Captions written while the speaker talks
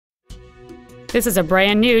This is a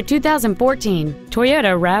brand new 2014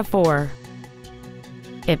 Toyota RAV4.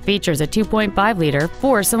 It features a 2.5-liter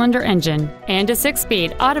four-cylinder engine and a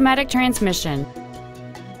 6-speed automatic transmission.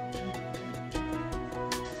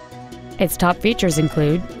 Its top features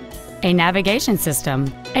include a navigation system,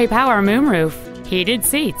 a power moonroof, heated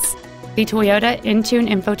seats, the Toyota Entune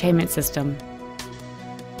infotainment system,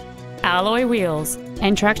 alloy wheels,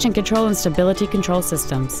 and traction control and stability control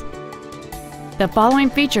systems. The following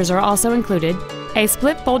features are also included: a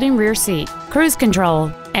split folding rear seat, cruise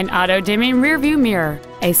control, an auto-dimming rearview mirror,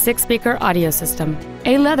 a 6-speaker audio system,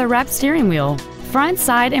 a leather-wrapped steering wheel, front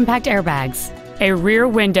side impact airbags, a rear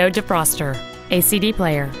window defroster, a CD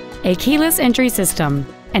player, a keyless entry system,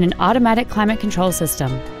 and an automatic climate control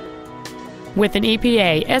system. With an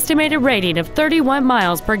EPA estimated rating of 31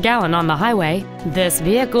 miles per gallon on the highway, this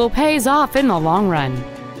vehicle pays off in the long run.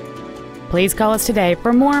 Please call us today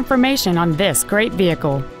for more information on this great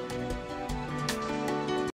vehicle.